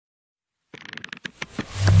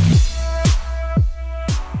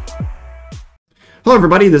Hello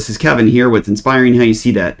everybody, this is Kevin here with Inspiring How You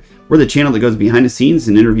See That. We're the channel that goes behind the scenes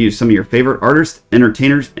and interviews some of your favorite artists,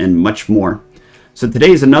 entertainers, and much more. So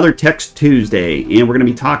today is another Tech Tuesday, and we're going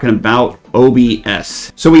to be talking about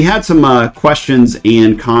OBS. So we had some questions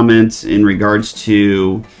and comments in regards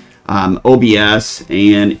to OBS,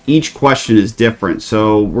 and each question is different.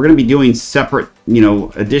 So we're going to be doing separate,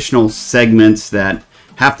 additional segments that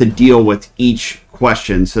have to deal with each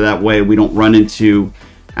question, so that way we don't run into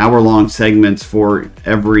hour-long segments for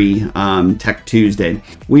every Tech Tuesday.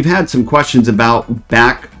 We've had some questions about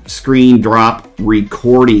back screen drop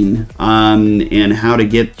recording and how to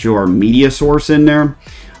get your media source in there.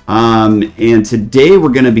 And today we're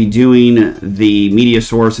going to be doing the media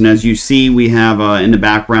source, and as you see, we have in the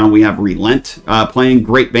background we have Relent playing.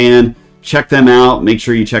 Great band. Check them out. Make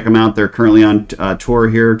sure you check them out. They're currently on tour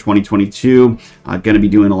here, 2022. Going to be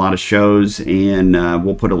doing a lot of shows, and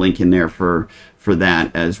we'll put a link in there for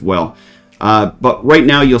that as well. But right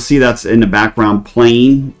now you'll see that's in the background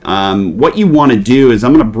playing. What you want to do is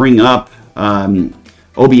I'm going to bring up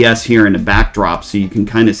OBS here in the backdrop so you can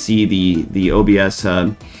kind of see the OBS,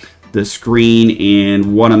 the screen,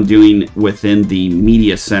 and what I'm doing within the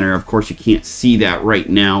media center. Of course, you can't see that right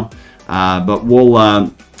now, but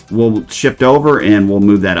we'll shift over and we'll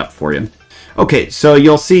move that up for you. Okay, so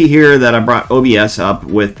you'll see here that I brought OBS up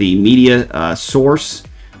with the media source.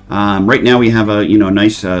 Right now we have a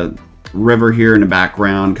nice river here in the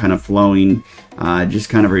background, kind of flowing, just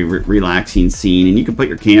kind of a relaxing scene, and you can put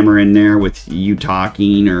your camera in there with you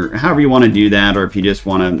talking, or however you want to do that, or if you just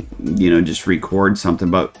want to just record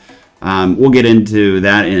something. But we'll get into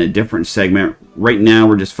that in a different segment. Right now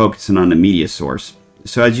we're just focusing on the media source.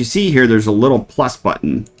 So as you see here, there's a little plus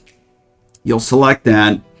button. You'll select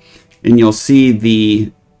that and you'll see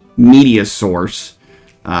the media source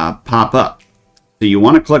pop up. So you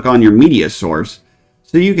want to click on your media source,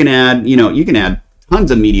 so you can add, you can add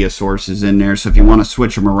tons of media sources in there. So if you want to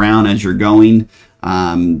switch them around as you're going,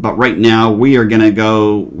 but right now we're going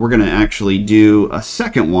to actually do a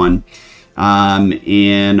second one,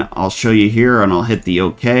 and I'll show you here, and I'll hit the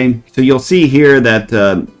OK. So you'll see here that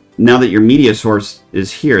now that your media source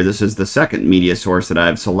is here, this is the second media source that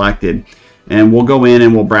I've selected. And we'll go in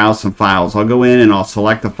and we'll browse some files. I'll go in and I'll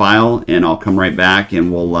select the file, and I'll come right back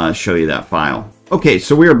and we'll show you that file. Okay,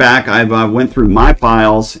 so we're back. I've went through my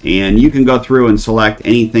files, and you can go through and select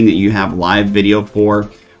anything that you have live video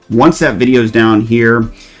for. Once that video is down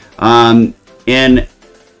here, and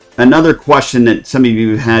another question that some of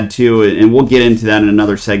you had too, and we'll get into that in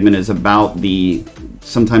another segment, is about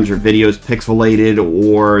sometimes your video is pixelated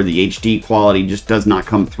or the HD quality just does not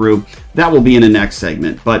come through. That will be in the next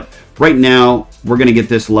segment. But right now, we're going to get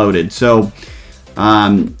this loaded. So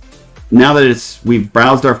now that we've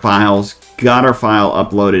browsed our files, got our file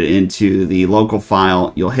uploaded into the local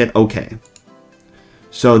file, you'll hit OK.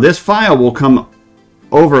 So this file will come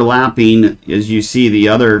overlapping, as you see the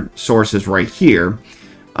other sources right here.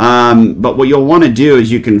 But what you'll want to do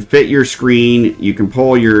is you can fit your screen, you can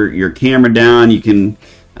pull your camera down, you can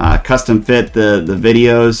custom fit the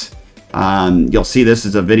videos. You'll see this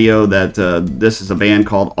is a video that this is a band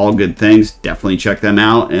called All Good Things. Definitely check them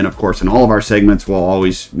out. And of course, in all of our segments, we'll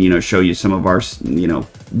always show you some of our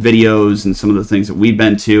videos and some of the things that we've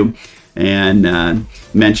been to, and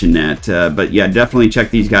mention that. But yeah, definitely check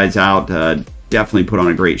these guys out. Definitely put on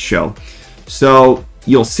a great show. So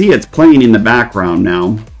you'll see it's playing in the background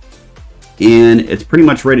now, and it's pretty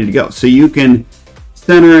much ready to go. So you can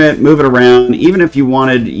center it, move it around. Even if you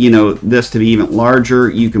wanted, this to be even larger,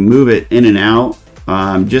 you can move it in and out.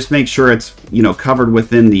 Just make sure it's, covered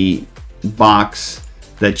within the box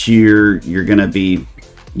that you're going to be,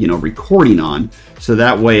 recording on. So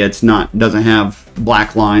that way it's doesn't have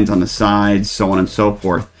black lines on the sides, so on and so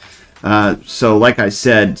forth. So like I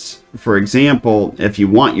said, for example, if you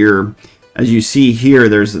want as you see here,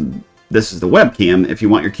 this is the webcam. If you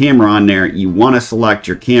want your camera on there, you want to select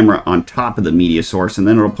your camera on top of the media source, and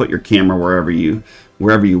then it'll put your camera wherever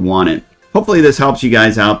you want it. Hopefully this helps you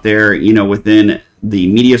guys out there, within the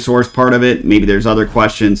media source part of it. Maybe there's other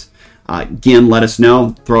questions. Again, let us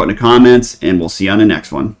know, throw it in the comments, and we'll see you on the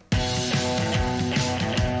next one.